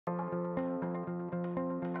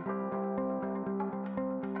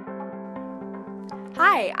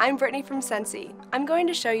Hi, I'm Brittany from Sensi. I'm going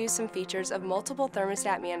to show you some features of Multiple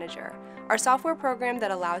Thermostat Manager, our software program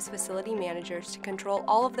that allows facility managers to control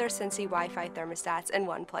all of their Sensi Wi-Fi thermostats in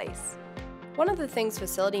one place. One of the things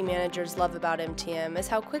facility managers love about MTM is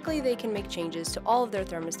how quickly they can make changes to all of their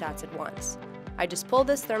thermostats at once. I just pull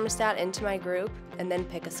this thermostat into my group and then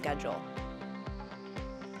pick a schedule.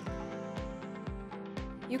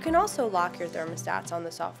 You can also lock your thermostats on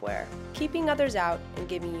the software, keeping others out and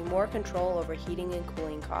giving you more control over heating and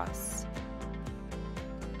cooling costs.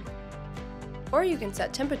 Or you can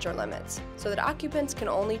set temperature limits so that occupants can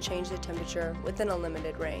only change the temperature within a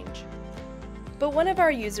limited range. But one of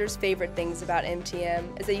our users' favorite things about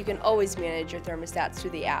MTM is that you can always manage your thermostats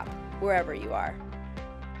through the app, wherever you are.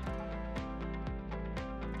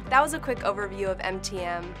 That was a quick overview of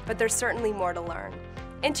MTM, but there's certainly more to learn.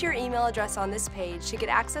 Enter your email address on this page to get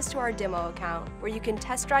access to our demo account where you can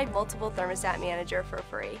test drive Multiple Thermostat Manager for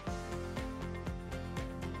free.